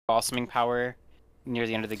balsaming power near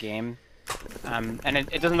the end of the game. And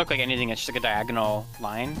it doesn't look like anything, it's just like a diagonal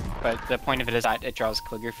line, but the point of it is that it draws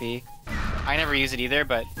calligraphy. I never use it either,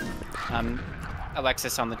 but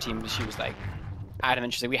Alexis on the team, she was like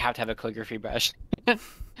adamant, she's like, we have to have a calligraphy brush.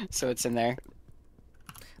 So it's in there.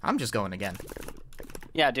 I'm just going again.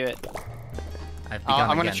 Yeah, do it.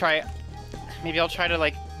 I'm gonna try, maybe I'll try to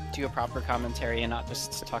like do a proper commentary and not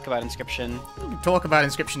just talk about Inscription. You can talk about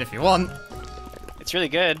Inscription if you want. It's really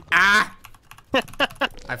good. Ah!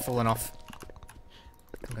 I've fallen off.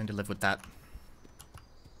 I'm going to live with that.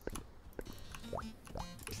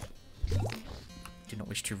 Do not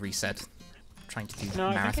wish to reset. I'm trying to do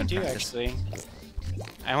marathon practice. Actually.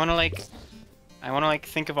 I wanna like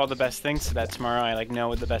think of all the best things so that tomorrow I like know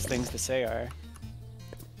what the best things to say are.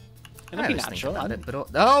 It'll be natural. About it, but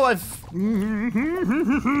I've.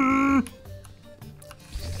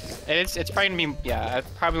 It's probably gonna be, yeah, it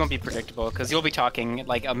probably won't be predictable because you'll be talking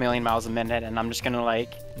like a million miles a minute and I'm just gonna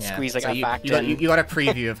like squeeze like a fact in. You got a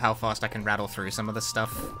preview of how fast I can rattle through some of the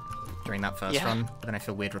stuff during that first run, but then I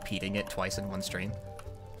feel weird repeating it twice in one stream.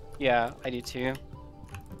 Yeah, I do too.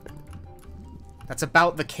 That's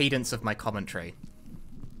about the cadence of my commentary.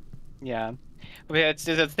 Yeah. But yeah, it's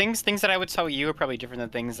the things that I would tell you are probably different than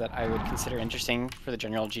things that I would consider interesting for the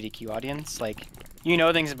general GDQ audience. Like, you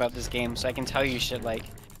know things about this game, so I can tell you shit like,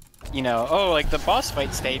 you know, oh, like the boss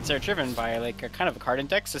fight states are driven by like a kind of a card and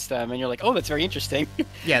deck system, and you're like, oh, that's very interesting.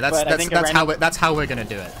 Yeah, that's how we're gonna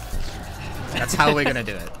do it. That's how we're gonna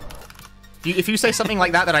do it. If you say something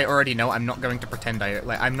like that I already know, I'm not going to pretend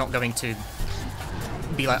I'm not going to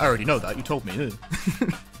be like, I already know that. You told me.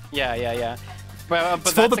 Yeah. But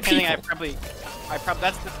that's the kind of thing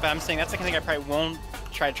but I'm saying that's the kind of thing I probably won't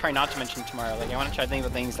try not to mention tomorrow. Like I want to try to think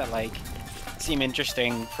of things that like seem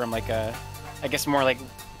interesting from like a, I guess more like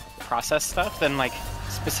process stuff than like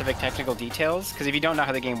specific technical details. Because if you don't know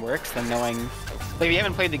how the game works, then knowing, like if you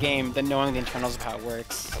haven't played the game, then knowing the internals of how it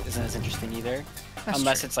works isn't as interesting either.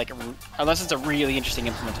 Unless it's like unless it's a really interesting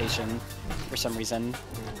implementation for some reason.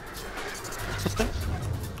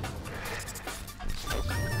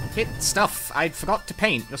 Hit stuff. I forgot to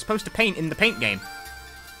paint. You're supposed to paint in the paint game.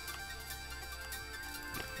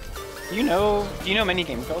 Do you know many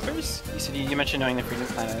game developers? You said you mentioned knowing the Freedom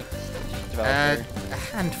Planet developer. A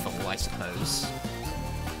handful, I suppose.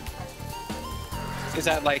 Is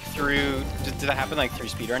that like through? Did that happen like through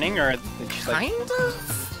speedrunning, or just like? Kind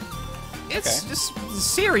of. It's just a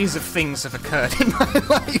series of things have occurred in my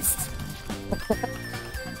life.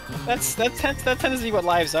 that tends to be what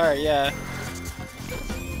lives are, yeah.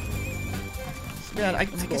 Yeah, I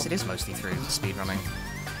guess it is mostly through speedrunning.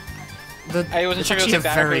 I wasn't sure it was a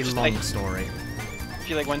very long story. If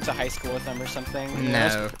you like went to high school with them or something.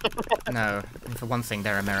 No, no. And for one thing,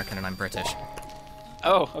 they're American and I'm British.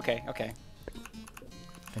 Oh, okay.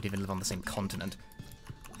 Don't even live on the same continent.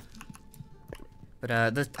 But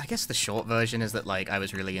I guess the short version is that like I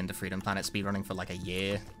was really into Freedom Planet speedrunning for like a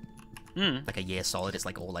year. Like a year solid. It's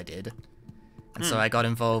like all I did. And so I got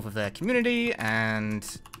involved with their community and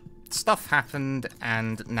stuff happened,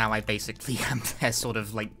 and now I basically am their sort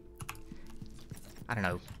of, like, I don't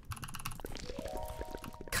know,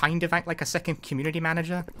 kind of act like a second community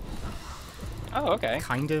manager. Oh, okay.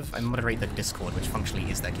 Kind of. I moderate the Discord, which functionally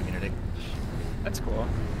is their community. That's cool.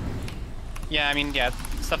 Yeah, I mean, yeah,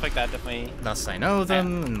 stuff like that definitely... Thus I know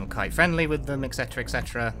them, and I'm quite friendly with them,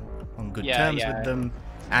 etc., on good terms with them.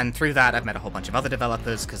 And through that, I've met a whole bunch of other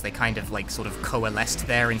developers, because they kind of, like, sort of coalesced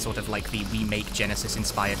there in sort of, like, the We Make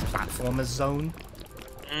Genesis-inspired platformers zone.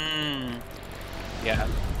 Yeah.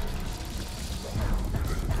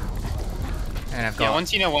 And I've got... Yeah,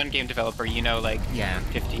 once you know one game developer, you know, like,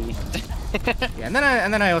 50. Yeah, and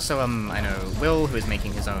then I also, I know Will, who is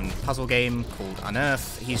making his own puzzle game called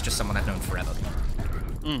Unearth. He's just someone I've known forever.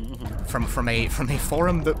 From a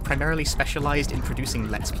forum that primarily specialized in producing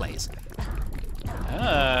Let's Plays.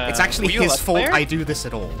 It's actually his fault I do this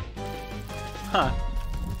at all. Huh.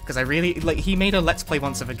 Because I really, like, he made a Let's Play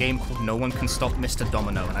once of a game called No One Can Stop Mr.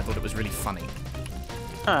 Domino, and I thought it was really funny.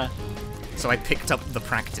 Huh. So I picked up the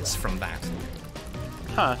practice from that.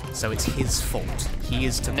 Huh. So it's his fault. He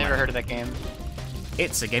is to blame. Never heard of that game.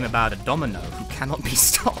 It's a game about a domino who cannot be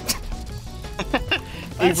stopped.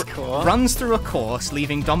 That's cool. Runs through a course,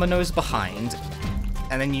 leaving dominoes behind,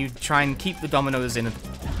 and then you try and keep the dominoes in a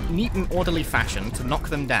neat and orderly fashion to knock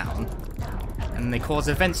them down, and they cause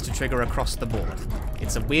events to trigger across the board.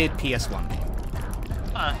 It's a weird PS1 game.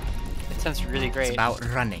 Huh. It sounds really great. It's about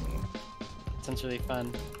running. It sounds really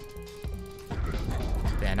fun.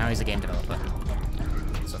 Yeah, now he's a game developer.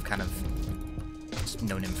 So I've kind of just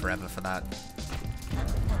known him forever for that.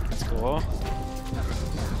 That's cool.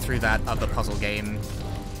 Through that other puzzle game,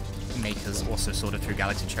 makers also sorted through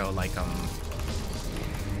Galaxy Show, like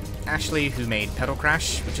Ashley, who made Pedal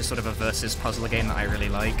Crash, which is sort of a versus puzzle game that I really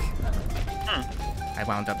like. I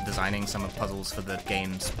wound up designing some of the puzzles for the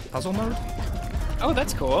game's puzzle mode. Oh,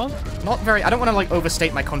 that's cool. Not very... I don't want to, like,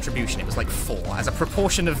 overstate my contribution. It was, like, 4. As a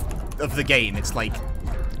proportion of the game, it's, like,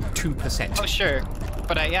 2%. Oh, sure.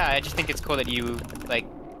 But, yeah, I just think it's cool that you, like,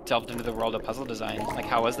 delved into the world of puzzle design. Like,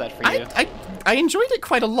 how was that for you? I enjoyed it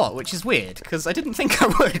quite a lot, which is weird, because I didn't think I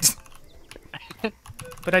would.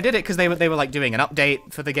 But I did it because they were, like, doing an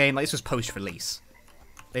update for the game. Like, this was post-release.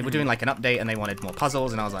 They were doing, like, an update, and they wanted more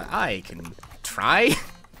puzzles, and I was like, I can try?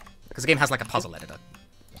 Because the game has, like, a puzzle editor.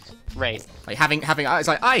 Right. Like, I was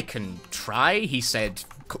like, I can try, he said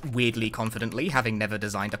weirdly confidently, having never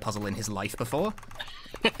designed a puzzle in his life before.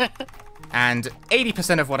 And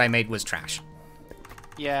 80% of what I made was trash.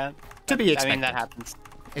 Yeah. To be expected. I mean, that happens.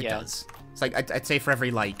 It does. It's like, I'd say for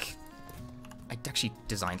every, like... I actually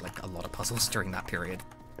designed, like, a lot of puzzles during that period.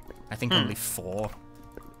 I think only 4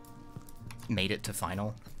 made it to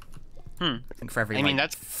final. I think for every,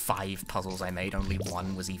 that's 5 puzzles I made, only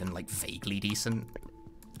 1 was even, like, vaguely decent.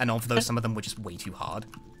 And of those, some of them were just way too hard.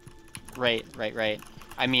 Right.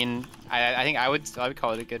 I mean, I think I would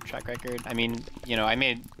call it a good track record. I mean, you know, I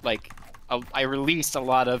made, like, I released a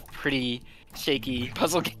lot of pretty shaky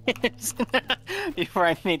puzzle games before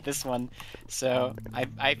I made this one. So,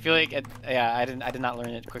 I feel like, I did not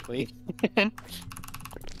learn it quickly.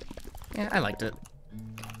 Yeah, I liked it.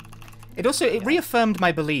 It reaffirmed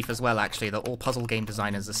my belief as well, actually, that all puzzle game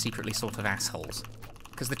designers are secretly sort of assholes.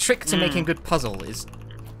 Because the trick to making a good puzzle is...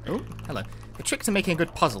 Oh, hello. The trick to making a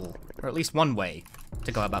good puzzle, or at least one way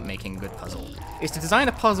to go about making a good puzzle, is to design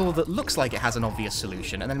a puzzle that looks like it has an obvious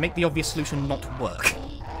solution, and then make the obvious solution not work.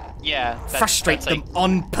 Yeah. Frustrate them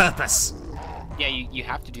on purpose. Yeah, you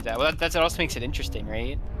have to do that. Well, that also makes it interesting,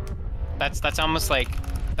 right? That's almost like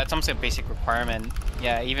a basic requirement.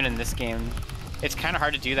 Yeah, even in this game. It's kind of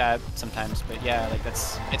hard to do that sometimes, but yeah, like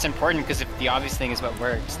it's important, because if the obvious thing is what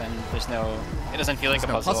works, then it doesn't feel like a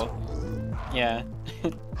puzzle. Yeah.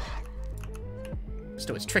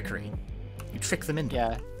 Still, it's trickery. You trick them into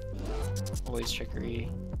Yeah. Always trickery.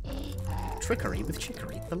 Trickery with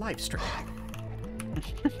Chicory, the live stream.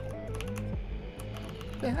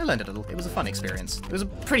 Yeah, I learned it a little. It was a fun experience. It was a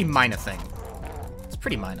pretty minor thing. It's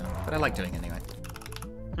pretty minor, but I like doing it anyway.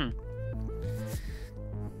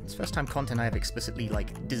 It's the first time content I have explicitly,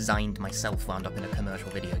 like, designed myself wound up in a commercial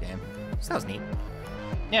video game. So that was neat.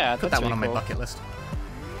 Yeah, Put that one on my bucket list.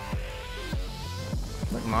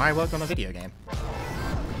 Look, I worked on a video game.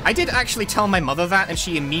 I did actually tell my mother that, and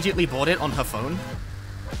she immediately bought it on her phone.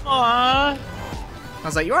 Aww. I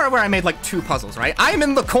was like, you are aware I made, like, 2 puzzles, right? I'm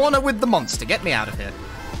in the corner with the monster. Get me out of here.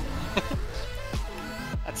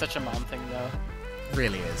 That's such a mom thing, though.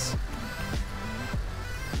 Really is.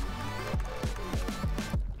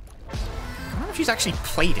 I don't know if she's actually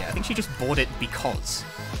played it. I think she just bought it because.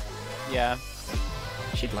 Yeah.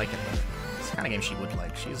 She'd like it, though. It's the kind of game she would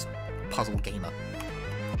like. She's a puzzle gamer.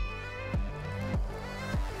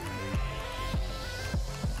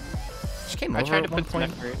 She came over at one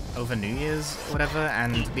point over New Year's or whatever,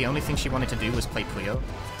 and the only thing she wanted to do was play Puyo.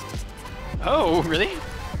 Oh, really?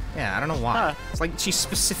 Yeah, I don't know why. It's like she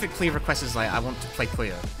specifically requests, like, I want to play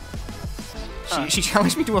Puyo. She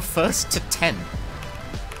challenged me to a 1st to 10.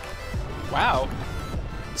 Wow.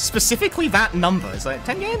 Specifically that number. It's like,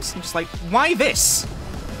 10 games? I'm just like, why this?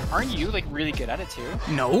 Aren't you, like, really good at it, too?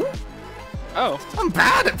 No. Oh. I'm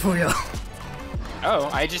bad at Puyo. Oh,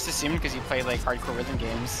 I just assumed because you play, like, hardcore rhythm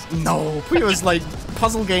games. No, Puyo's, like,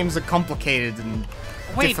 puzzle games are complicated and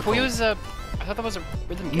difficult. Puyo's a... I thought that was a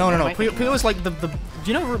rhythm game. No. Puyo's like the... Do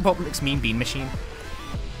you know what makes Mean Bean Machine?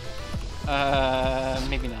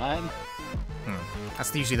 Maybe not.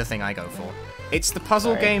 That's usually the thing I go for. It's the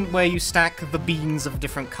puzzle game where you stack the beans of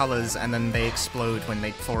different colors and then they explode when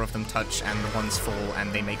 4 of them touch and the ones fall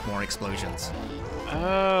and they make more explosions.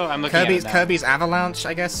 Oh, I'm looking at it now. Kirby's Avalanche,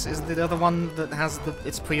 I guess, is the other one that has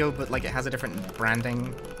it's Puyo, but like it has a different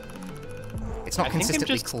branding. It's not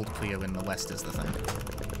consistently called Puyo in the West, is the thing.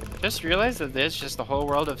 Just realized that there's just a whole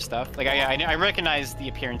world of stuff. Like I recognize the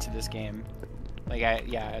appearance of this game. Like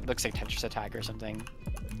it looks like Tetris Attack or something.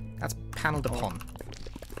 That's Panel de Pon.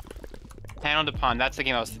 Panel de Pon. That's the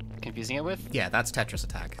game I was confusing it with. Yeah, that's Tetris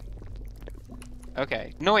Attack.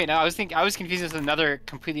 Okay. No, wait. No, I was confusing it with another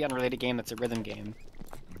completely unrelated game that's a rhythm game,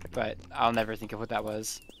 but I'll never think of what that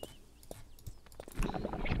was.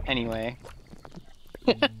 Anyway.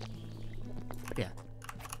 Yeah.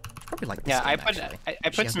 Probably like this yeah, game, I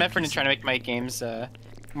put some effort in trying to make my games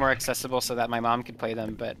more accessible so that my mom could play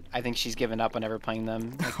them, but I think she's given up on ever playing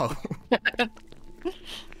them. Oh.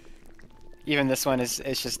 even this one is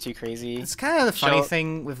just too crazy. It's kind of the funny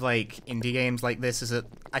thing with like indie games like this is that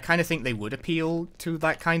I kind of think they would appeal to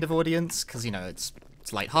that kind of audience because, you know, it's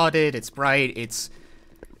lighthearted, it's bright, it's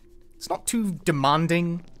not too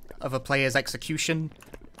demanding of a player's execution,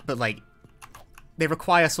 but like they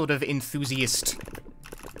require sort of an enthusiast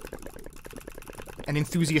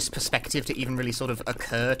perspective to even really sort of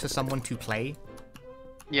occur to someone to play.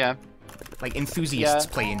 Yeah. Like enthusiasts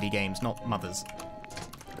play indie games, not mothers.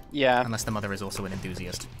 Yeah. Unless the mother is also an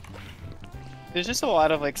enthusiast. There's just a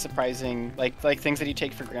lot of like surprising like things that you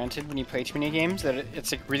take for granted when you play too many games that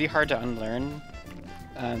it's like really hard to unlearn.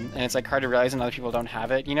 And it's like hard to realize when other people don't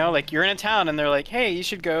have it. You know, like you're in a town and they're like, "Hey, you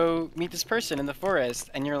should go meet this person in the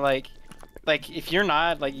forest," and you're like if you're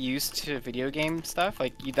not like used to video game stuff,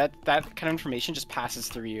 like that kind of information just passes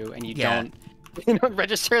through you, and you don't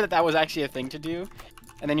register that was actually a thing to do,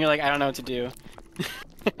 and then you're like, I don't know what to do.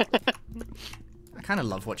 I kind of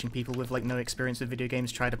love watching people with like no experience with video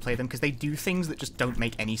games try to play them because they do things that just don't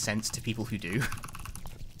make any sense to people who do.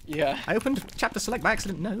 Yeah. I opened chapter select by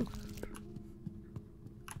accident. No.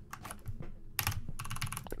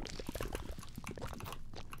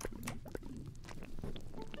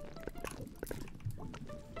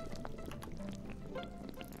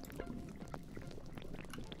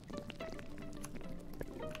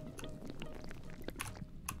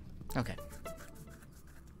 Okay.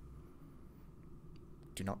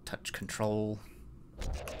 Do not touch control.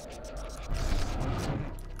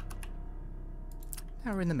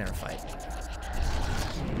 Now we're in the mirror fight.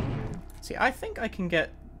 See, I think I can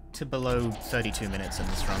get to below 32 minutes in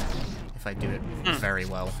this run if I do it very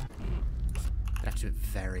well. I'd have to do it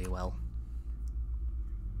very well.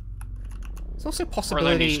 There's also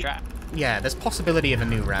possibility. Yeah, there's possibility of a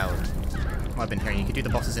new route. I've been hearing you could do the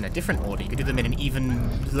bosses in a different order. You could do them in an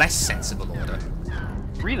even less sensible order.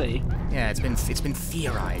 Really? Yeah, it's been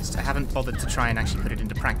theorized. I haven't bothered to try and actually put it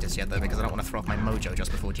into practice yet, though, because I don't want to throw off my mojo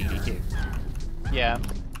just before GDQ. Yeah.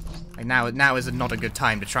 Like now is not a good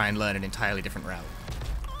time to try and learn an entirely different route.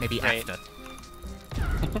 Maybe after.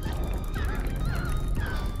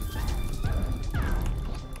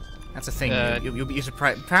 That's a thing. You'll be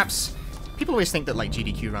surprised. Perhaps. People always think that like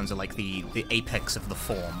GDQ runs are like the apex of the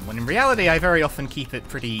form, when in reality I very often keep it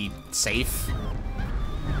pretty safe.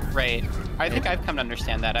 Right. I think I've come to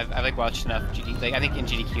understand that. I've like watched enough GDQ. Like I think in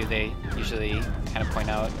GDQ they usually kind of point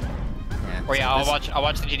out. Yeah. Or yeah, I'll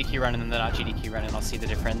watch the GDQ run and then the not GDQ run and I'll see the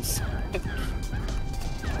difference.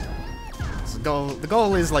 So the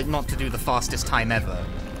goal is like not to do the fastest time ever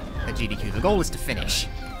at GDQ. The goal is to finish.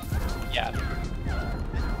 Yeah.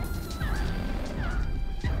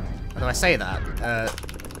 Although I say that,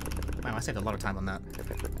 wow, I saved a lot of time on that.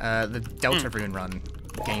 The Delta Rune run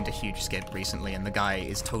gained a huge skip recently, and the guy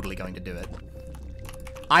is totally going to do it.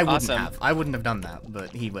 I wouldn't have done that, but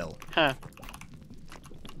he will. Huh.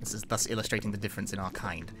 This is thus illustrating the difference in our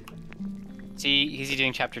kind. Is he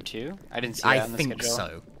doing chapter 2? I didn't see that on the schedule. I think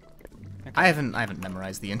so. Okay. I haven't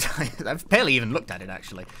memorized the entire. I've barely even looked at it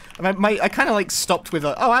actually. I kind of like stopped with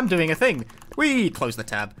oh, I'm doing a thing. We close the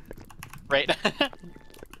tab. Right.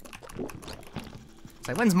 It's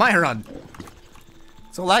like, when's my run?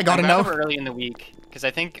 That's all I gotta know. Early in the week, because I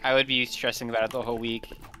think I would be stressing about it the whole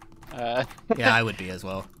week. Yeah, I would be as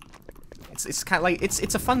well. It's kind of like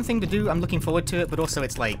it's a fun thing to do. I'm looking forward to it, but also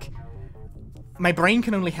it's like my brain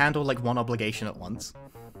can only handle like one obligation at once.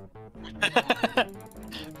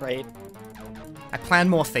 Right. I plan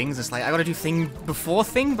more things. It's like I gotta do thing before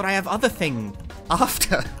thing, but I have other thing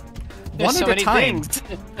after. There's so many things.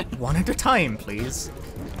 One at a time, please.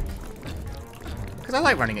 Because I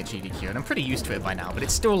like running at GDQ, and I'm pretty used to it by now, but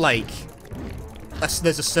it's still like...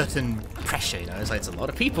 there's a certain pressure, you know? It's like, it's a lot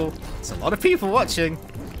of people. It's a lot of people watching.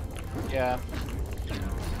 Yeah.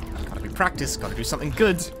 Gotta be practiced, gotta do something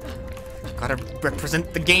good. Gotta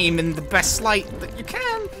represent the game in the best light that you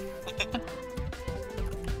can.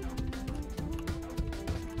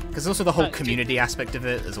 Because also the whole community aspect of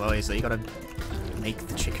it as well is that you gotta make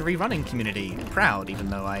the Chicory running community proud, even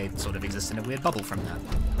though I sort of exist in a weird bubble from that.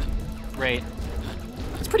 Right.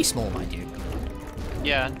 It's pretty small, mind you.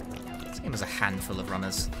 Yeah. This game has a handful of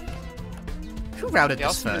runners. Who routed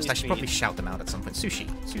this first? I should probably shout them out at some point. Sushi.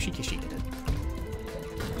 Sushi Kishi did it.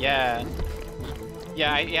 Yeah.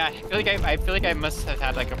 Yeah, I feel like I must have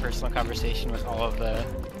had like a personal conversation with all of the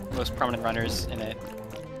most prominent runners in it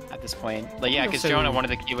at this point. Like, yeah, because Jonah, one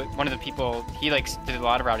of the people, he like did a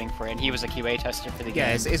lot of routing for it, and he was a QA tester for the game.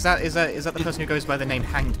 Yeah, is that the person who goes by the name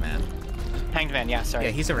Hanged Man? Hanged Man, yeah, sorry.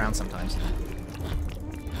 Yeah, he's around sometimes.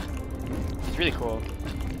 He's really cool.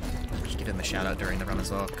 Just give him a shout out during the run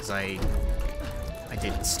as well, because I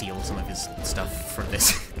did steal some of his stuff from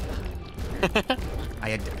this.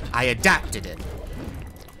 I adapted it.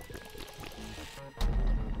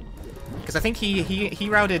 Because I think he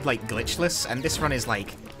routed like glitchless, and this run is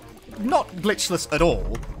like not glitchless at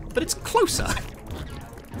all, but it's closer.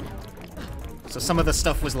 So some of the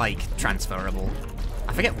stuff was like transferable.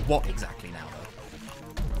 I forget what exactly now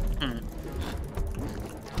though. Hmm.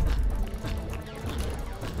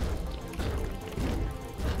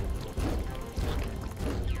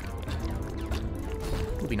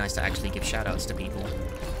 It would be nice to actually give shoutouts to people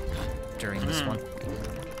during this one.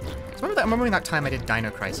 So I'm remembering that time I did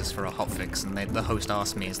Dino Crisis for a hotfix, and the host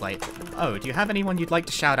asked me, "Is like, oh, do you have anyone you'd like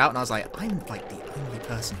to shout out?" And I was like, "I'm like the only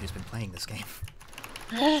person who's been playing this game."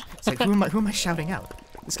 It's like, who am I shouting out?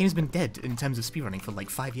 This game's been dead in terms of speedrunning for like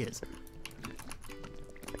 5 years.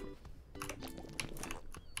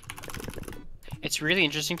 It's really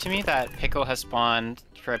interesting to me that Pickle has spawned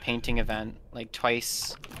for a painting event like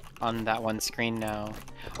twice on that one screen now.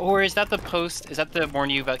 Or is that the post? Is that the warn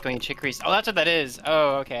you about going to Chicory's? Oh, that's what that is.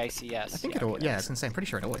 Oh, okay, I see. Yes. I think yeah, yeah, it's insane. Pretty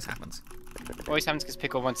sure it always happens. It always happens because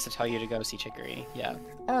Pickle wants to tell you to go see Chicory. Yeah.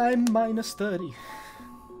 I'm minus 30.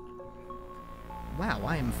 Wow,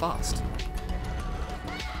 I am fast.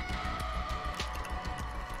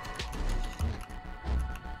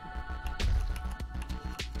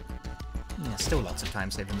 Yeah, still lots of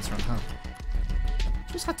time saving this run, huh?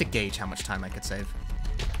 Just had to gauge how much time I could save.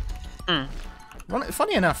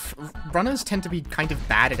 Funny enough, runners tend to be kind of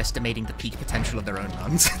bad at estimating the peak potential of their own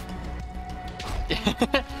runs.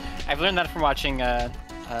 I've learned that from watching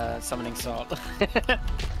Summoning Salt.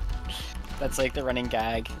 That's like the running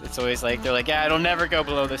gag. It's always like, they're like, yeah, it'll never go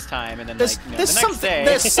below this time, and then like, you know, the next day...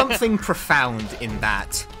 There's something profound in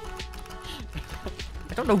that.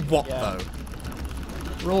 I don't know what, though.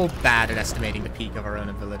 We're all bad at estimating the peak of our own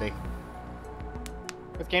ability.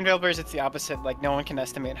 With game developers, it's the opposite. Like, no one can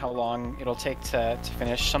estimate how long it'll take to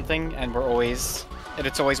finish something, and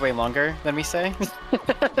it's always way longer than we say.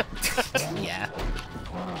 Yeah.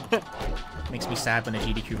 Makes me sad when a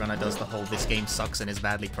GDQ runner does the whole "this game sucks and is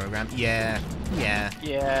badly programmed." Yeah.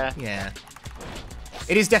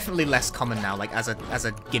 It is definitely less common now. Like as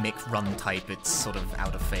a gimmick run type, it's sort of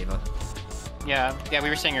out of favor. Yeah, we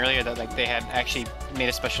were saying earlier that like they had actually made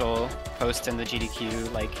a special post in the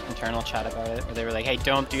GDQ like internal chat about it, where they were like, "Hey,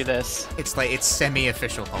 don't do this." It's like it's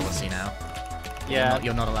semi-official policy now. Yeah,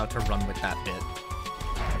 you're not allowed to run with that bit.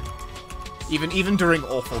 Even during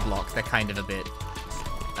Awful Block, they're kind of a bit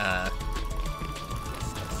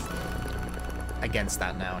against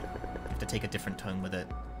that now. You have to take a different tone with it.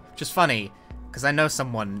 Which is funny, because I know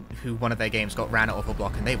someone who one of their games got ran at Awful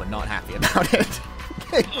Block and they were not happy about it.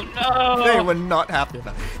 They were not happy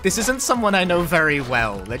about it. This isn't someone I know very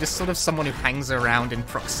well. They're just sort of someone who hangs around in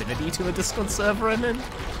proximity to a Discord server I'm in.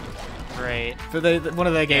 Right. But one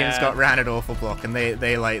of their games got ran at Awful Block, and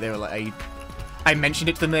they were like, I mentioned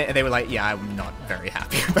it to them, and they were like, yeah, I'm not very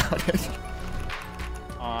happy about it.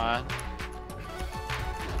 Aww.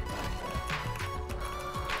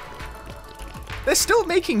 They're still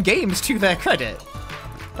making games to their credit.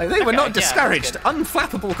 Like, they were not discouraged.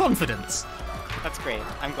 Unflappable confidence. That's great.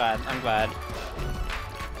 I'm glad.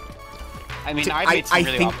 I mean, I made some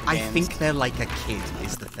really awful games. I think they're like a kid,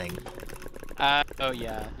 is the thing. Oh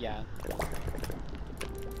yeah.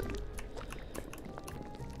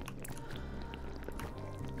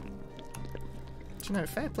 Do you know,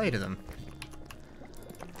 fair play to them.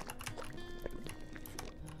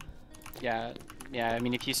 Yeah, I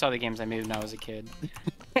mean, if you saw the games I made when I was a kid.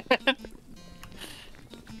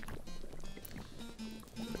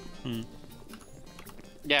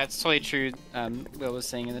 Yeah, it's totally true. Will was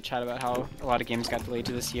saying in the chat about how a lot of games got delayed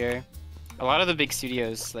to this year. A lot of the big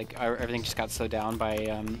studios, like, everything just got slowed down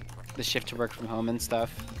by the shift to work from home and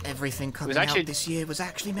stuff. Everything coming out this year was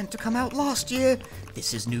actually meant to come out last year.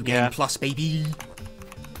 This is New Game Plus, baby.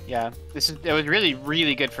 Yeah, it was really,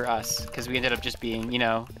 really good for us, because we ended up just being, you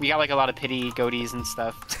know, we got like a lot of pity goatees and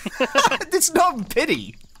stuff. It's not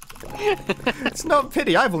pity. It's not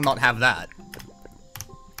pity. I will not have that.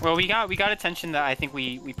 Well, we got attention that I think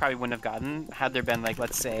we probably wouldn't have gotten had there been, like,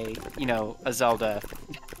 let's say, you know, a Zelda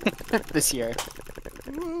this year.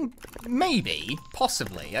 Maybe,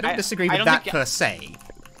 possibly. I don't disagree with that per se.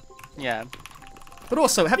 Yeah. But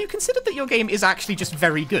also, have you considered that your game is actually just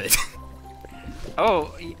very good?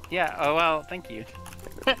 Oh, yeah. Oh, well, thank you.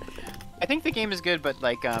 I think the game is good, but,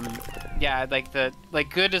 like, yeah, like,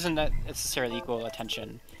 good doesn't necessarily equal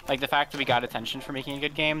attention. Like, the fact that we got attention for making a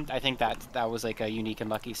good game, I think that was, like, a unique and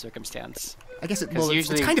lucky circumstance. I guess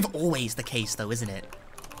it's kind of always the case, though, isn't it?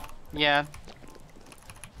 Yeah.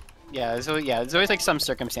 Yeah, there's always, like, some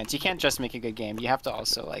circumstance. You can't just make a good game. You have to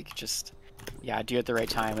also, like, just, do it at the right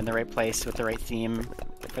time, in the right place, with the right theme.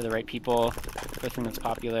 for the right people, for the thing that's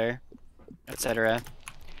popular, etc.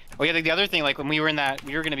 Oh yeah, like the other thing, like when we were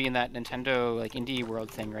gonna be in that Nintendo like indie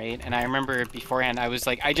world thing, right? And I remember beforehand, I was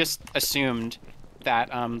like, I just assumed that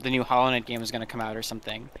the new Hollow Knight game was gonna come out or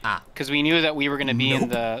something. Because we knew that we were gonna be in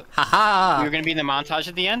the we were gonna be in the montage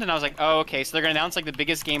at the end, and I was like, oh okay, so they're gonna announce like the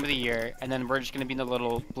biggest game of the year, and then we're just gonna be in the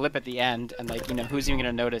little blip at the end, and like who's even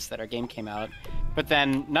gonna notice that our game came out? But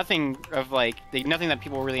then nothing of like nothing that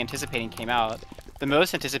people were really anticipating came out. The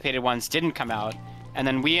most anticipated ones didn't come out. And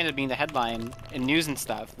then we ended up being the headline in news and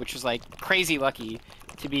stuff, which was like crazy lucky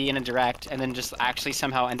to be in a direct, and then just actually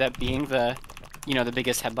somehow end up being the, the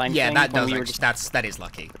biggest headline. Yeah, thing that when does that is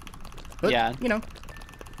lucky. But, yeah,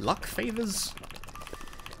 luck favors.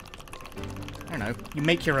 I don't know. You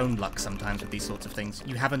make your own luck sometimes with these sorts of things.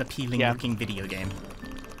 You have an appealing looking video game.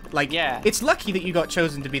 Like, it's lucky that you got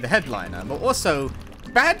chosen to be the headliner, but also,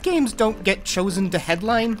 bad games don't get chosen to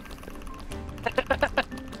headline.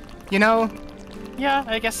 You know? Yeah,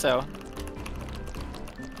 I guess so.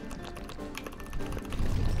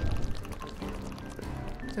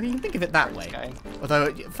 So you can think of it that way.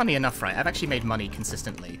 Although, funny enough, right, I've actually made money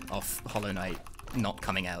consistently off Hollow Knight not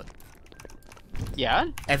coming out. Yeah?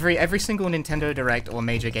 Every single Nintendo Direct or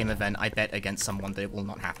major game event, I bet against someone that it will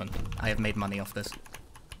not happen. I have made money off this.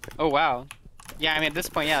 Oh, wow. Yeah, I mean, at this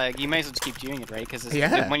point, like, you may as well just keep doing it, right? Because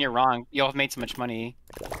when you're wrong, you'll have made so much money.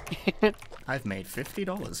 I've made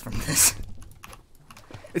 $50 from this.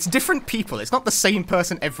 It's different people. It's not the same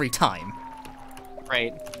person every time.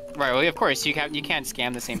 Right. Right. Well, of course, you can't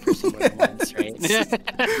scam the same person more than once, right?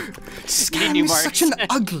 Scam is such an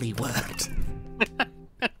ugly word.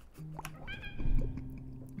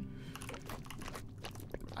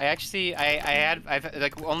 I've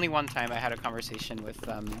like only one time I had a conversation with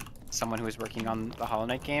someone who was working on the Hollow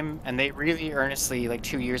Knight game, and they really earnestly, like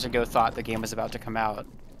 2 years ago, thought the game was about to come out,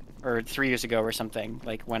 or 3 years ago or something.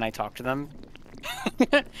 Like when I talked to them.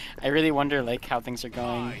 I really wonder, like, how things are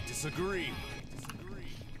going. I disagree.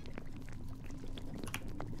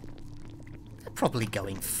 They're probably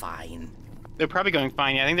going fine. They're probably going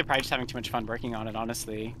fine. Yeah, I think they're probably just having too much fun working on it,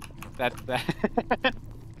 honestly. That. Not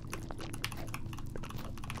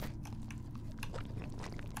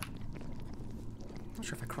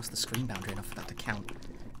sure if I crossed the screen boundary enough for that to count.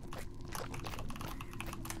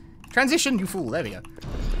 Transition, you fool. There we go.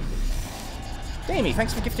 Jamie,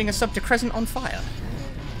 thanks for gifting a sub to Crescent on Fire.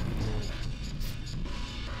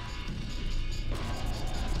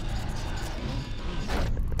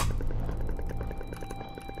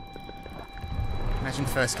 Imagine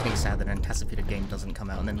first getting sad that an anticipated game doesn't come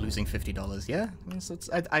out and then losing $50. Yeah,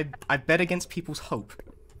 I bet against people's hope.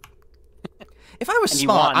 If I was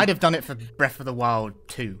smart, I'd have done it for Breath of the Wild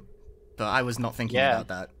 2, but I was not thinking about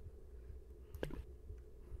that.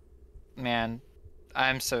 Man,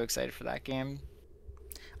 I'm so excited for that game.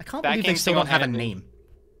 I can't believe they still don't have a name.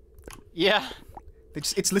 Yeah.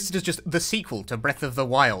 It's listed as just the sequel to Breath of the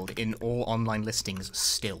Wild in all online listings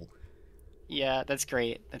still. Yeah, that's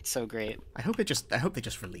great. That's so great. I hope they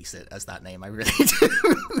just release it as that name. I really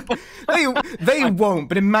do. they won't,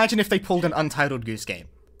 but imagine if they pulled an Untitled Goose Game.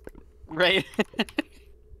 Right.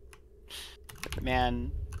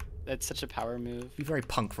 Man, that's such a power move. It'd be very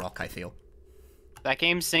punk rock, I feel. That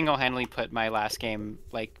game single-handedly put my last game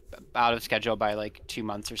like out of schedule by like 2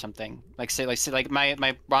 months or something. Like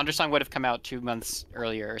my Wander song would have come out 2 months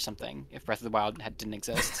earlier or something if Breath of the Wild didn't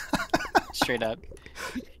exist. Straight up.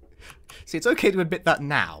 See, it's okay to admit that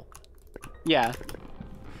now. Yeah.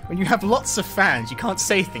 When you have lots of fans, you can't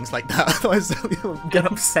say things like that, otherwise they'll get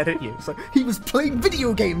upset at you. So he was playing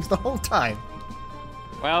video games the whole time.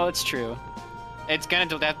 Well, it's true. It's gonna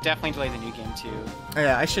definitely delay the new game too.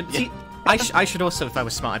 Yeah, I should. See, I should also, if I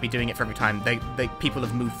was smart, I'd be doing it for every time. People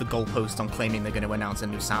have moved the goalpost on claiming they're going to announce a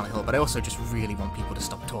new Silent Hill, but I also just really want people to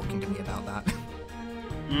stop talking to me about that.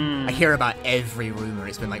 I hear about every rumor.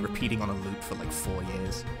 It's been like repeating on a loop for like 4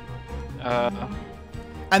 years.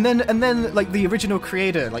 And then like the original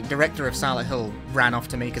creator, like director of Silent Hill, ran off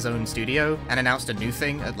to make his own studio and announced a new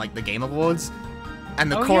thing at like the Game Awards.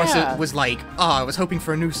 And the chorus was like, "Oh, I was hoping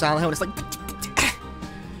for a new Silent Hill." And it's like,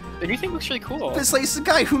 the new thing looks really cool. It's like, it's the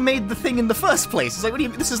guy who made the thing in the first place. It's like, what do you?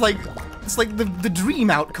 This is like, it's like the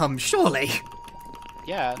dream outcome, surely.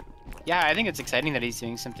 Yeah, yeah. I think it's exciting that he's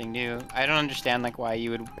doing something new. I don't understand like why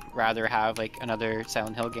you would rather have like another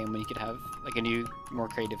Silent Hill game when you could have like a new, more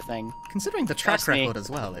creative thing. Considering the track record as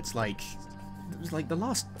well, it's like, the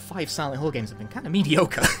last 5 Silent Hill games have been kind of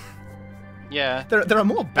mediocre. Yeah. There are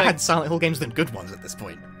more bad Silent Hill games than good ones at this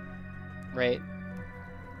point. Right.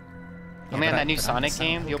 Oh man, that new Sonic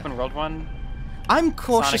game, the open world one. I'm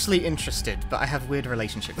cautiously interested, but I have a weird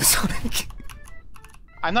relationship with Sonic.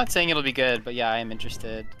 I'm not saying it'll be good, but yeah, I am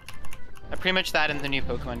interested. Pretty much that in the new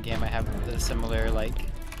Pokemon game, I have the similar, like,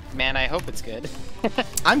 man, I hope it's good.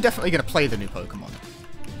 I'm definitely going to play the new Pokemon.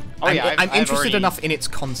 Oh, yeah, I'm interested already... enough in its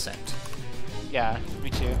concept. Yeah,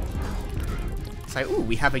 me too. It's like, ooh,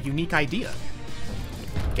 we have a unique idea.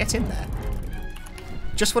 Get in there.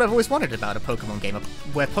 Just what I've always wanted about a Pokemon game,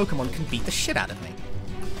 where Pokemon can beat the shit out of me.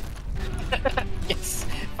 Yes,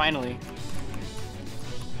 finally.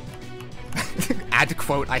 Add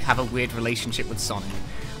quote, I have a weird relationship with Sonic.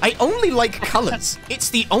 I only like colors. It's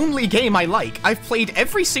the only game I like. I've played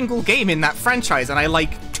every single game in that franchise, and I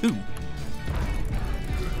like 2.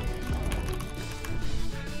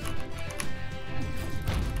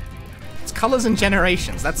 It's colors and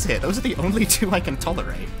generations, that's it. Those are the only 2 I can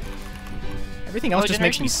tolerate. Everything else just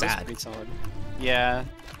makes me sad. Yeah.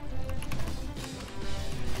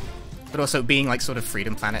 But also, being like sort of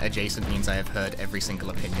Freedom Planet adjacent means I have heard every single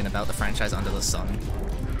opinion about the franchise under the sun.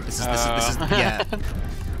 This is yeah.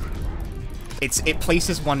 It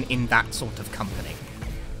places one in that sort of company.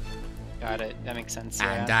 Got it. That makes sense.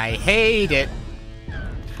 Yeah. And I hate it.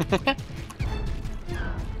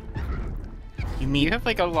 You have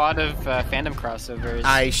like a lot of fandom crossovers.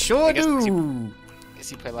 I sure do. I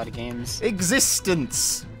guess you play a lot of games.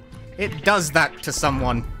 Existence. It does that to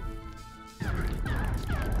someone.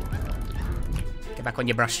 Get back on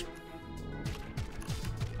your brush.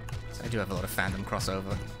 So I do have a lot of fandom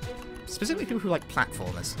crossover. Specifically people who like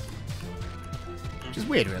platformers. Which is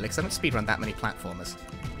weird, really, because I don't speedrun that many platformers.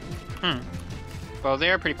 Well, they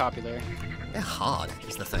are pretty popular. They're hard,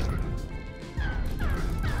 is the thing.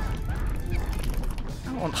 I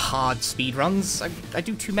don't want hard speedruns. I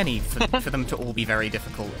do too many for them to all be very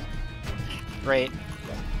difficult. Right.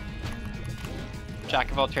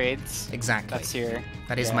 Jack of all trades. Exactly. That's your...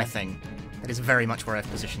 That is my thing. That is very much where I've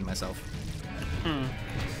positioned myself.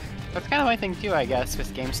 That's kind of my thing too, I guess,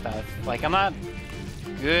 with game stuff. Like, I'm not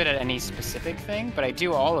good at any specific thing, but I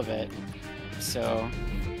do all of it. So,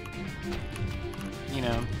 you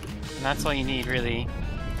know, and that's all you need, really.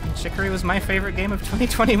 Chicory was my favorite game of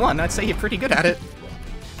 2021. I'd say you're pretty good at it.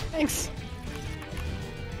 Thanks.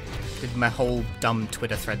 Did my whole dumb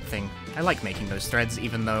Twitter thread thing. I like making those threads,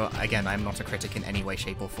 even though, again, I'm not a critic in any way,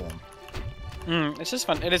 shape, or form. It's just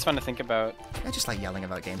fun. It is fun to think about. I just like yelling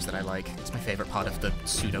about games that I like. It's my favorite part of the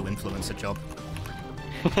pseudo-influencer job.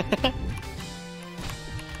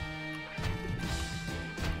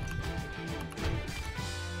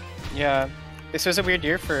 Yeah, this was a weird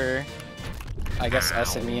year for, I guess,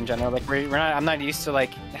 us and me in general. Like, I'm not used to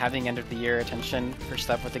like having end of the year attention for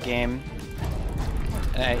stuff with the game.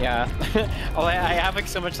 Yeah. Well, I have like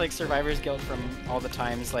so much like survivor's guilt from all the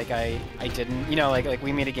times like I didn't, you know, like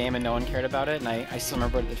we made a game and no one cared about it, and I still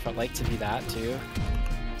remember what it felt like to be that too.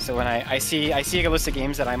 So when I see a list of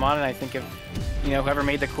games that I'm on, and I think of, you know, whoever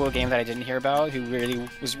made the cool game that I didn't hear about, who really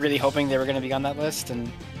was hoping they were going to be on that list, and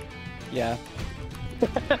yeah.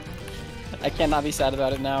 I cannot be sad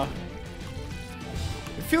about it now.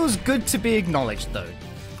 It feels good to be acknowledged, though.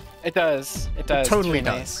 It does. It does. It totally really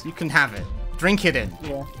does. Nice. You can have it. Drink it in.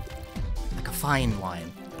 Yeah. Like a fine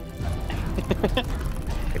wine.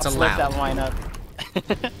 It's I'll allowed. slip that wine up.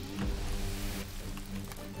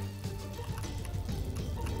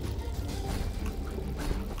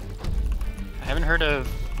 I haven't heard of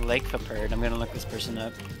Lake Fepard. I'm gonna look this person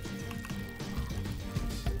up.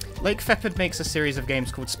 Lake Fepard makes a series of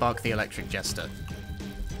games called Spark the Electric Jester.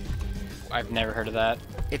 I've never heard of that.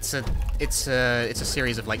 It's a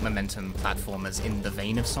series of like momentum platformers in the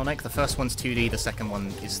vein of Sonic. The first one's 2D, the second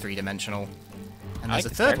one is 3-dimensional, and there's a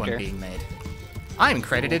third one being made. I'm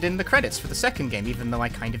credited in the credits for the second game, even though I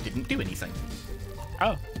kind of didn't do anything.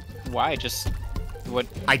 Oh, why? Just what?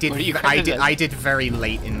 I did very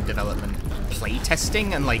late in development play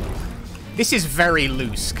testing, and like this is very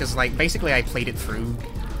loose because like basically I played it through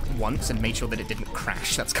once and made sure that it didn't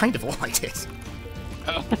crash. That's kind of all I did.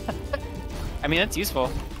 Oh. I mean, that's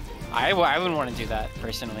useful. I wouldn't want to do that,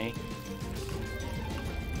 personally.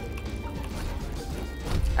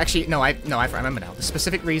 Actually, no, I remember now. The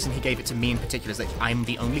specific reason he gave it to me in particular is that I'm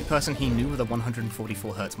the only person he knew with a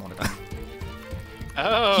 144 Hz monitor.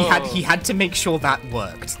 Oh! He had to make sure that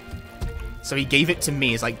worked. So he gave it to me.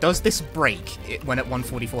 He's like, does this break when at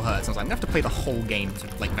 144 Hz? I was like, I'm gonna have to play the whole game to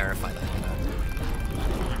like verify that, you know?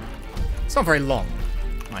 It's not very long,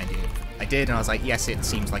 mind you. I did, and I was like, yes, it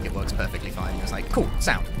seems like it works perfectly fine. He was like, cool,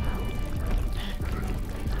 sound.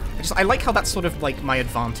 I like how that's sort of like my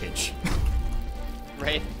advantage.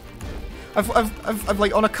 Right. I've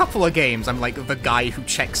like on a couple of games, I'm like the guy who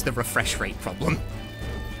checks the refresh rate problem.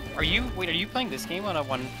 Are you playing this game on a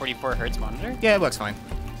 144 Hz monitor? Yeah, it works fine.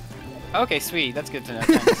 Okay, sweet. That's good to know.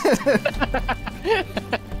 Thanks.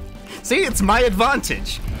 See, it's my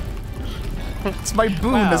advantage. It's my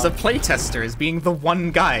boon as a playtester, as being the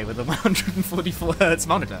one guy with a 144 Hz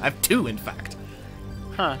monitor. I have two, in fact.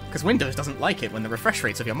 Huh. Because Windows doesn't like it when the refresh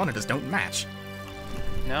rates of your monitors don't match.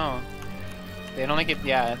 No. They don't like it.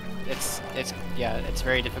 Yeah, it's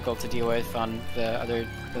very difficult to deal with on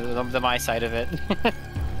the my side of it.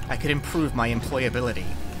 I could improve my employability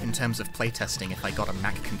in terms of playtesting if I got a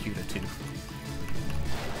Mac computer too.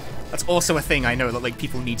 That's also a thing I know that like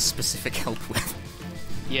people need specific help with.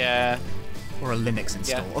 Yeah. Or a Linux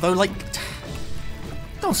install. Yeah. Although, like,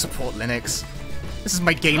 don't support Linux. This is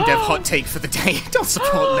my game dev hot take for the day. Don't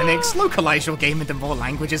support Linux. Localize your game into more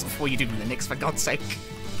languages before you do Linux, for God's sake.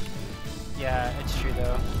 Yeah, it's true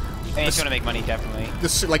though. I mean, if you want to make money, definitely.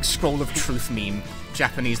 This like scroll of truth meme.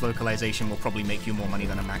 Japanese localization will probably make you more money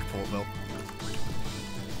than a Mac port will.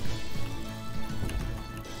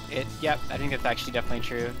 Yep, I think that's actually definitely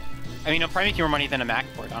true. I mean, it'll probably make you more money than a Mac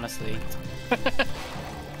port, honestly.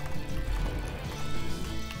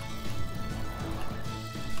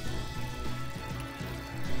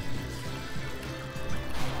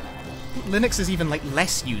 Linux is even like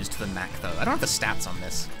less used than Mac though. I don't have the stats on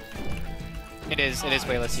this. It is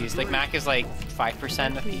way less used. Like Mac is like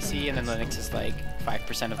 5% of PC, and then Linux is like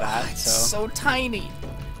 5% of that. It's so tiny.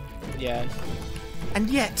 Yeah. And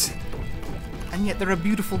yet there are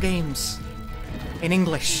beautiful games in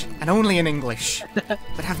English and only in English that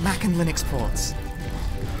have Mac and Linux ports.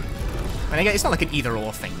 I mean, it's not like an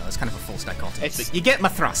either-or thing though. It's kind of a false dichotomy. But you get my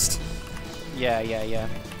thrust. Yeah.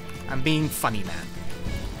 I'm being funny, man.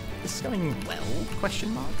 This is going well?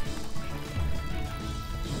 Question mark.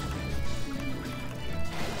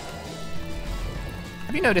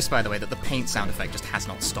 Have you noticed, by the way, that the paint sound effect just has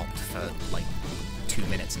not stopped for, like, 2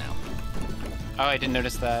 minutes now? Oh, I didn't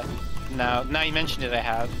notice that. No, now you mentioned it, I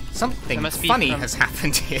have. Something funny has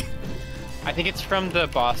happened here. I think it's from the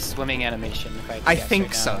boss swimming animation, if I can guess think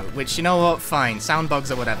right so, now. which, you know what, fine. Sound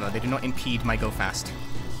bugs or whatever, they do not impede my go fast.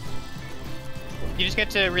 You just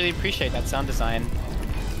get to really appreciate that sound design.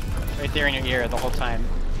 Right there in your ear the whole time.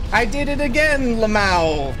 I did it again,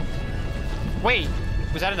 Lamau! Wait,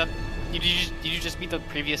 was that enough? Did you just beat the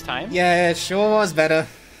previous time? Yeah, it sure was better.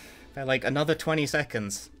 By like another 20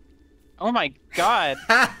 seconds. Oh my god.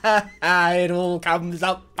 It all comes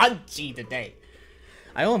out punchy today.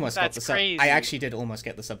 I almost got the sub. Crazy. I actually did almost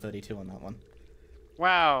get the sub 32 on that one.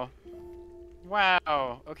 Wow.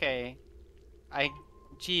 Wow. Okay.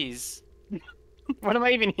 Jeez. What am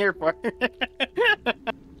I even here for?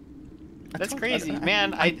 That's crazy.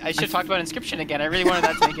 Man, I should have talked about Inscription again. I really wanted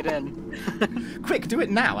that to make it in. Quick, do it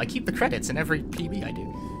now. I keep the credits in every PB I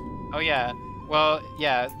do. Oh, yeah. Well,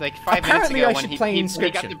 yeah, like 5 minutes ago when he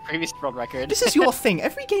got the previous world record. This is your thing.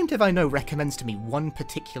 Every game dev I know recommends to me one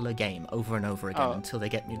particular game over and over again until they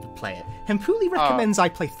get me to play it. Hempuli recommends I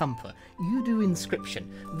play Thumper. You do Inscription.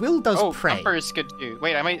 Will does Prey. Thumper is good too.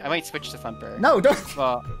 Wait, I might switch to Thumper. No, don't.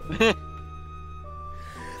 Well...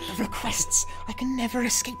 The requests! I can never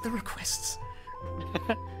escape the requests.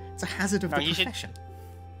 It's a hazard of the profession.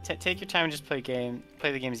 Take your time and just play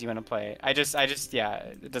the games you want to play. I just, yeah,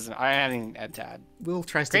 it doesn't. I don't have anything to add. Will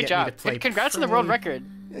tries to get me to play. Congrats on the world record.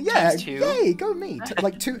 Yeah, yay, go me.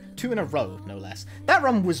 Like two in a row, no less. That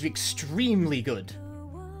run was extremely good.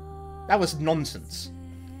 That was nonsense.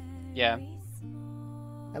 Yeah.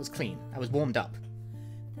 That was clean. I was warmed up.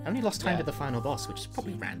 I only lost time to the final boss, which is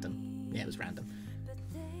probably random. Yeah, it was random.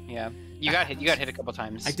 Yeah, you got hit a couple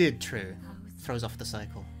times. I did, true. Throws off the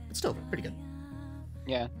cycle, but still pretty good.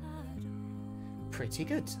 Yeah. Pretty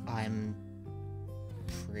good. I'm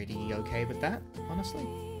pretty okay with that, honestly.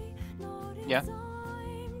 Yeah.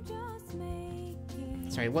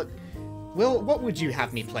 Sorry, what would you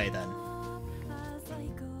have me play then?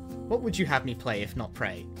 What would you have me play if not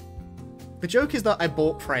Prey? The joke is that I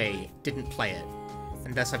bought Prey, didn't play it,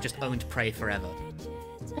 and thus I've just owned Prey forever.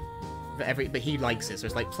 But he likes it, so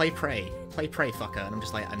it's like, play Prey, fucker, and I'm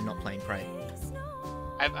just like, I'm not playing Prey.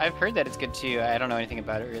 I've heard that it's good too. I don't know anything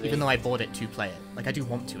about it really. Even though I bought it to play it, like I do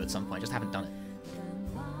want to at some point, I just haven't done it.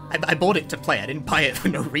 I bought it to play. I didn't buy it for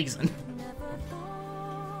no reason.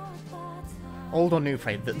 Old or new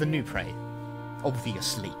Prey? The new Prey,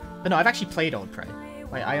 obviously. But no, I've actually played old Prey.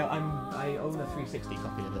 Like I own a 360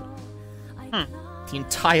 copy of it. The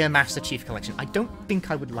entire Master Chief Collection. I don't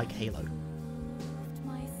think I would like Halo.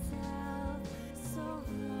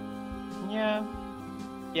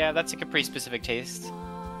 Yeah, that's like a pretty specific taste.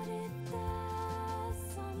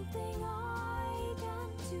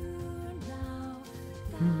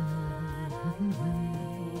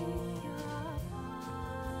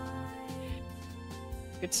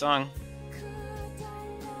 Good song.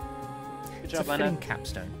 Good job, it's a Lena.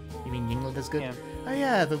 capstone. You mean Yinglinger's good? Yeah. Oh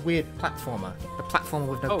yeah, the weird platformer. The platformer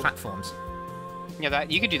with no platforms. Yeah,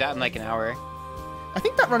 that you could do that in like an hour. I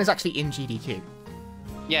think that run is actually in GDQ.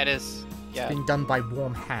 Yeah, it is. Yeah. It's being done by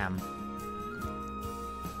Warm Ham.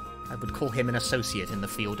 I would call him an associate in the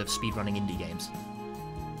field of speedrunning indie games.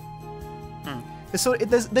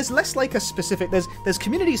 There's less like a specific... There's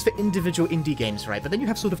communities for individual indie games, right? But then you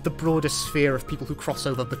have sort of the broader sphere of people who cross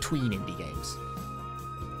over between indie games.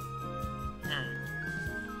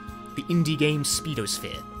 The indie game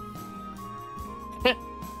speedosphere.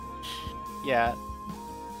 Yeah.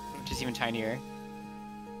 Which is even tinier.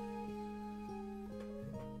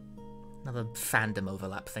 Another fandom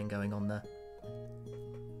overlap thing going on there.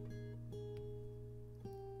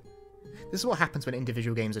 This is what happens when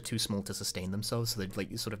individual games are too small to sustain themselves, so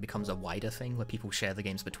it sort of becomes a wider thing where people share the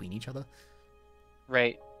games between each other.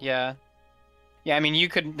 Right, yeah. Yeah, I mean, you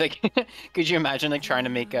could, like, could you imagine, like, trying to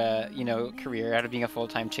make a, career out of being a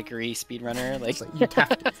full-time Chicory speedrunner? Like, you'd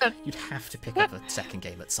have to pick up a second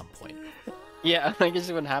game at some point. Yeah, I guess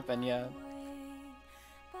it wouldn't happen, yeah.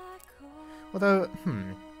 Although,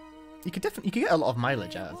 you could get a lot of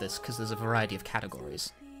mileage out of this, because there's a variety of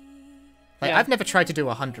categories. Like, yeah. I've never tried to do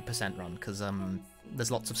a 100% run, because, there's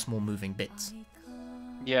lots of small moving bits.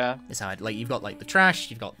 Yeah. It's how you've got, like, the trash,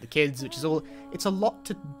 you've got the kids, which is all... It's a lot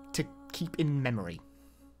to keep in memory.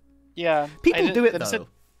 Yeah. People do it, though.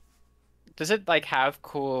 Does it, like, have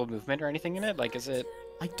cool movement or anything in it? Like, is it...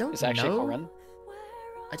 I don't know. Is it actually a cool run?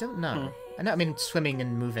 I don't know. I mean, swimming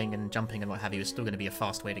and moving and jumping and what have you is still going to be a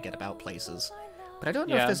fast way to get about places. But I don't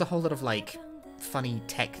know if there's a whole lot of, like, funny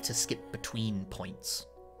tech to skip between points.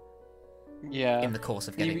 Yeah. In the course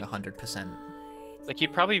of getting 100%. Like,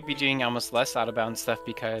 you'd probably be doing almost less out-of-bounds stuff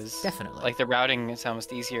because... Definitely. Like, the routing is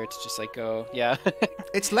almost easier to just, like, go... Yeah.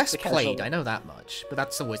 It's less played, I know that much. But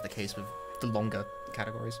that's always the case with the longer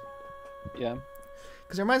categories. Yeah.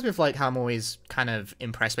 Because it reminds me of, like, how I'm always kind of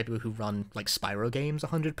impressed by people who run, like, Spyro games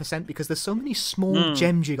 100%, because there's so many small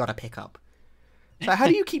gems you gotta pick up. So how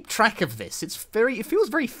do you keep track of this? It feels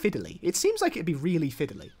very fiddly. It seems like it'd be really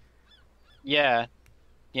fiddly. Yeah.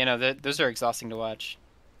 You know, those are exhausting to watch.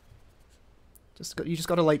 You just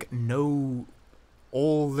gotta, like, know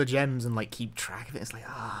all the gems and, like, keep track of it. It's like,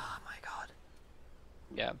 oh my god.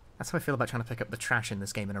 Yeah. That's how I feel about trying to pick up the trash in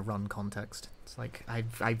this game in a run context. It's like,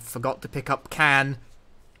 I forgot to pick up can.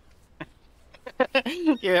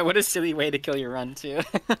 Yeah, what a silly way to kill your run, too.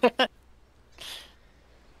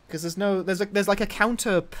 Because there's like a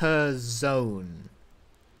counter per zone.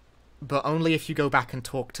 But only if you go back and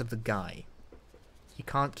talk to the guy. You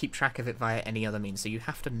can't keep track of it via any other means, so you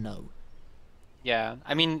have to know. Yeah,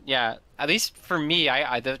 I mean, yeah, at least for me,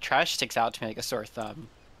 the trash sticks out to me like a sore thumb.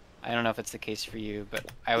 I don't know if it's the case for you, but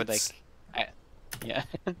I would yeah.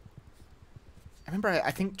 I remember, I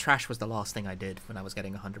think trash was the last thing I did when I was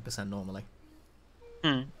getting 100% normally.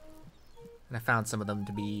 And I found some of them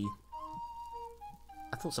to be...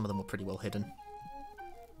 I thought some of them were pretty well hidden.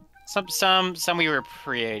 Some we were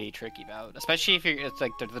pretty tricky about, especially if it's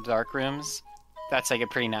like the dark rooms. That's like a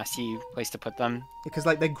pretty nasty place to put them. Because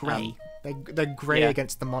like they're grey. They're grey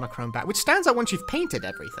against the monochrome back, which stands out once you've painted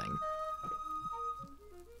everything.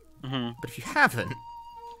 But if you haven't,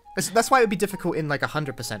 that's why it would be difficult in like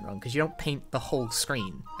 100% run, because you don't paint the whole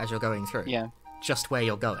screen as you're going through. Yeah. Just where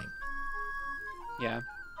you're going. Yeah.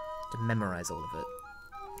 To memorize all of it.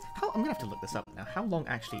 I'm gonna have to look this up now. How long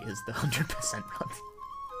actually is the 100% run?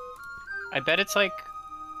 I bet it's like...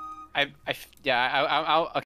 Okay,